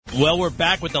Well, we're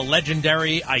back with the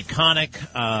legendary, iconic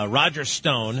Roger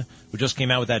Stone, who just came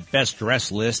out with that best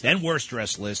dress list and worst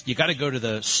dress list. You got to go to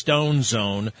the Stone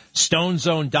Zone,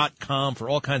 stonezone.com for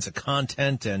all kinds of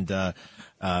content and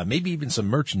maybe even some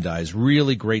merchandise.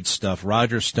 Really great stuff.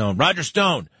 Roger Stone. Roger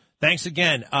Stone, thanks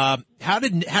again. How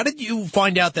did you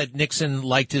find out that Nixon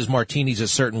liked his martinis a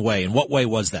certain way, and what way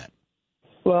was that?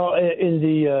 Well,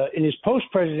 in his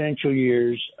post-presidential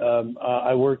years,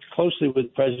 I worked closely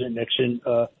with President Nixon,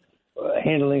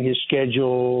 handling his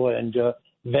schedule and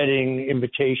vetting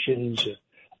invitations,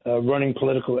 running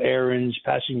political errands,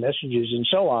 passing messages, and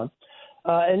so on.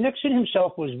 And Nixon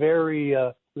himself was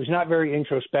not very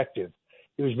introspective.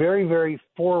 He was very, very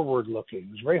forward-looking.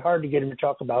 It was very hard to get him to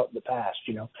talk about the past.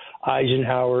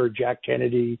 Eisenhower, Jack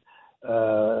Kennedy,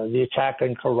 the attack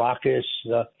on Caracas,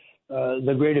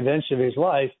 the great events of his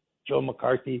life, Joe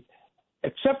McCarthy,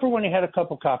 except for when he had a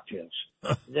couple cocktails.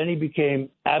 Then he became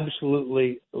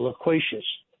absolutely loquacious.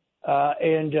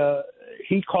 And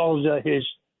he calls his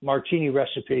martini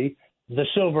recipe the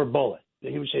silver bullet.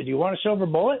 He would say, "Do you want a silver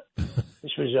bullet?"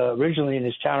 This was originally in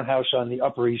his townhouse on the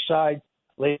Upper East Side,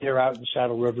 later out in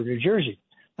Saddle River, New Jersey.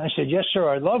 I said, "Yes, sir,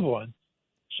 I'd love one."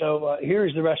 So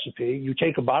here's the recipe. You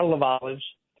take a bottle of olives.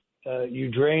 You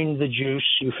drain the juice.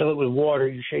 You fill it with water.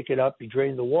 You shake it up. You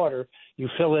drain the water. You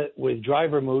fill it with dry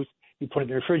vermouth. You put it in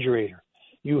the refrigerator.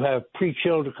 You have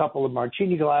pre-chilled a couple of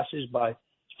martini glasses by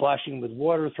splashing with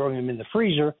water, throwing them in the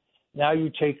freezer. Now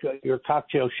you take your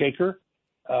cocktail shaker,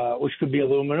 which could be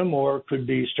aluminum or could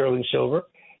be sterling silver.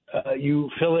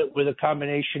 You fill it with a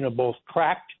combination of both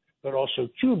cracked but also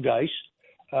cubed ice.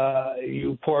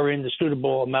 You pour in the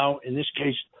suitable amount, in this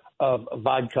case, of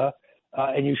vodka,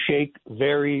 and you shake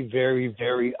very, very,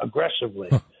 very aggressively.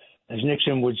 As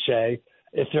Nixon would say,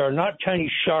 if there are not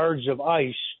tiny shards of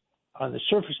ice on the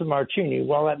surface of the martini,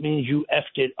 well, that means you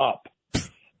effed it up.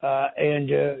 And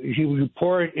you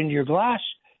pour it into your glass.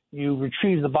 You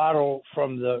retrieve the bottle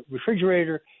from the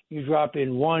refrigerator. You drop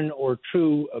in one or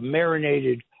two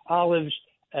marinated olives,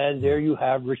 and there you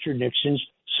have Richard Nixon's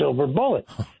silver bullet.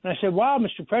 And I said, "Wow,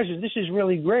 Mr. President, this is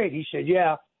really great." He said,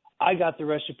 "Yeah, I got the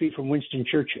recipe from Winston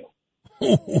Churchill."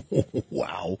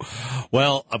 Wow.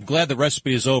 Well, I'm glad the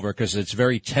recipe is over because it's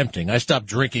very tempting. I stopped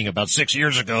drinking about 6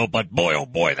 years ago, but boy, oh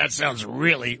boy, that sounds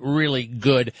really, really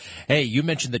good. Hey, you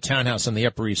mentioned the townhouse on the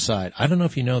Upper East Side. I don't know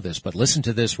if you know this, but listen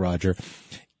to this, Roger.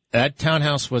 That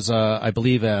townhouse was, I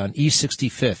believe, on East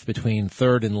 65th between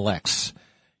 3rd and Lex.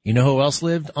 You know who else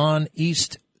lived on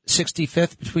East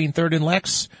 65th between 3rd and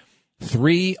Lex?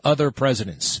 3 other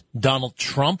presidents. Donald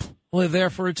Trump lived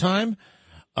there for a time.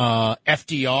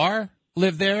 FDR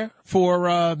lived there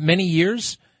for many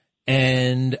years,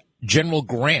 and General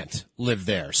Grant lived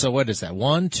there. So what is that?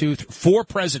 1, 2, 3, 4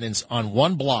 presidents on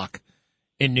one block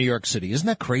in New York City. Isn't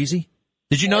that crazy?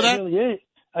 Did you know that? Really is.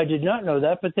 I did not know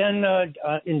that. But then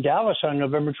in Dallas on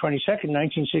November 22nd,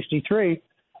 1963,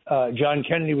 John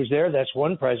Kennedy was there. That's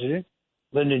one president.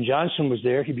 Lyndon Johnson was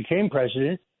there. He became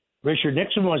president. Richard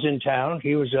Nixon was in town.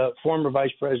 He was a former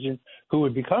vice president who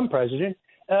would become president.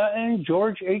 And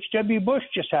George H.W. Bush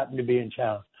just happened to be in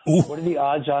town. Ooh. What are the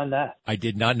odds on that? I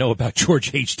did not know about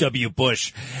George H.W.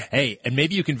 Bush. Hey, and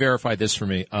maybe you can verify this for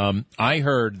me. I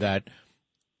heard that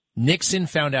Nixon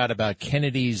found out about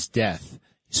Kennedy's death.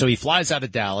 So he flies out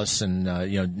of Dallas, and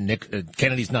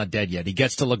Kennedy's not dead yet. He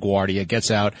gets to LaGuardia,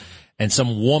 gets out, and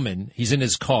some woman, he's in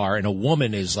his car, and a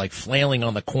woman is like flailing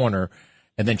on the corner,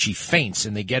 and then she faints,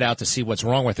 and they get out to see what's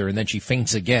wrong with her, and then she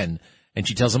faints again. And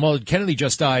she tells him, "Oh, Kennedy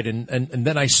just died, and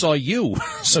then I saw you."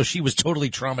 So she was totally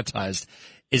traumatized.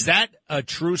 Is that a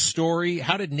true story?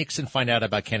 How did Nixon find out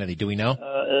about Kennedy? Do we know?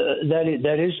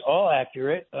 That is all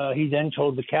accurate. He then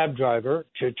told the cab driver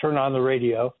to turn on the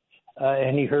radio,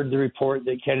 and he heard the report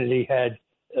that Kennedy had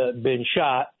been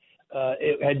shot.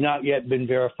 It had not yet been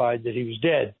verified that he was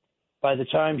dead. By the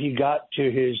time he got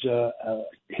to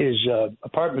his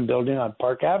apartment building on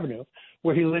Park Avenue,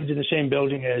 where he lived in the same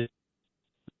building as.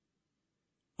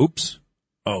 Oops.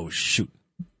 Oh, shoot.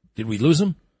 Did we lose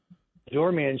him? The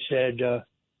doorman said,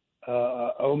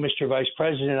 "Oh, Mr. Vice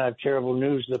President, I have terrible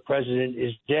news. The president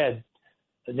is dead."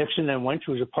 Nixon then went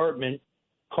to his apartment,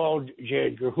 called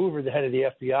J. Edgar Hoover, the head of the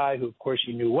FBI, who, of course,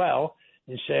 he knew well,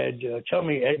 and said, "Tell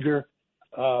me, Edgar,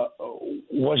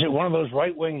 was it one of those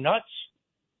right-wing nuts?"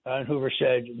 And Hoover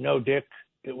said, "No, Dick,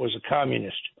 it was a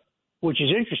communist," which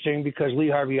is interesting because Lee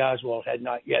Harvey Oswald had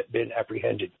not yet been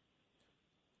apprehended.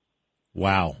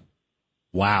 Wow.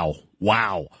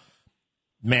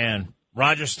 Man,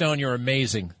 Roger Stone, you're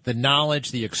amazing. The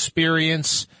knowledge, the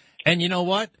experience. And you know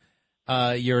what?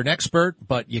 You're an expert,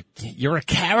 but you're a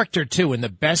character, too, in the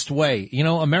best way. You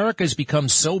know, America's become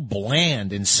so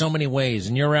bland in so many ways,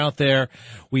 and you're out there.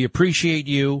 We appreciate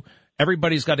you.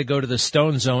 Everybody's got to go to the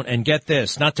Stone Zone. And get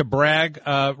this, not to brag,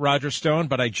 Roger Stone,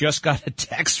 but I just got a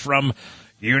text from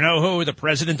you-know-who, the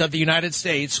President of the United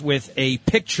States, with a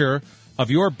picture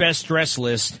of your best dress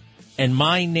list and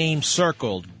my name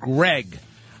circled, Greg.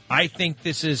 I think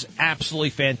this is absolutely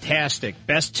fantastic.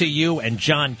 Best to you and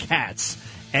John Katz.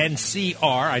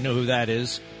 NCR, I know who that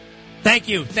is. Thank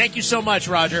you. Thank you so much,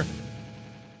 Roger.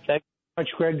 Thank you so much,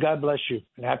 Greg. God bless you,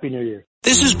 and Happy New Year.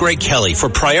 This is Greg Kelly for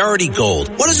Priority Gold.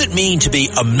 What does it mean to be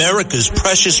America's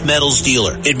precious metals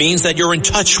dealer? It means that you're in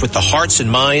touch with the hearts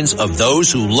and minds of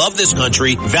those who love this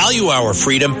country, value our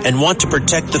freedom, and want to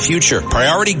protect the future.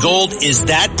 Priority Gold is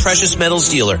that precious metals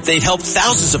dealer. They've helped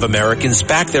thousands of Americans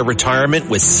back their retirement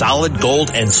with solid gold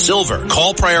and silver.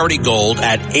 Call Priority Gold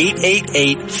at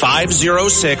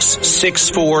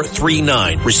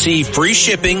 888-506-6439. Receive free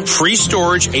shipping, free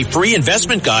storage, a free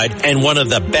investment guide, and one of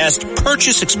the best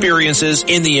purchase experiences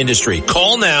in the industry.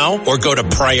 Call now or go to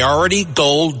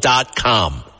PriorityGold.com.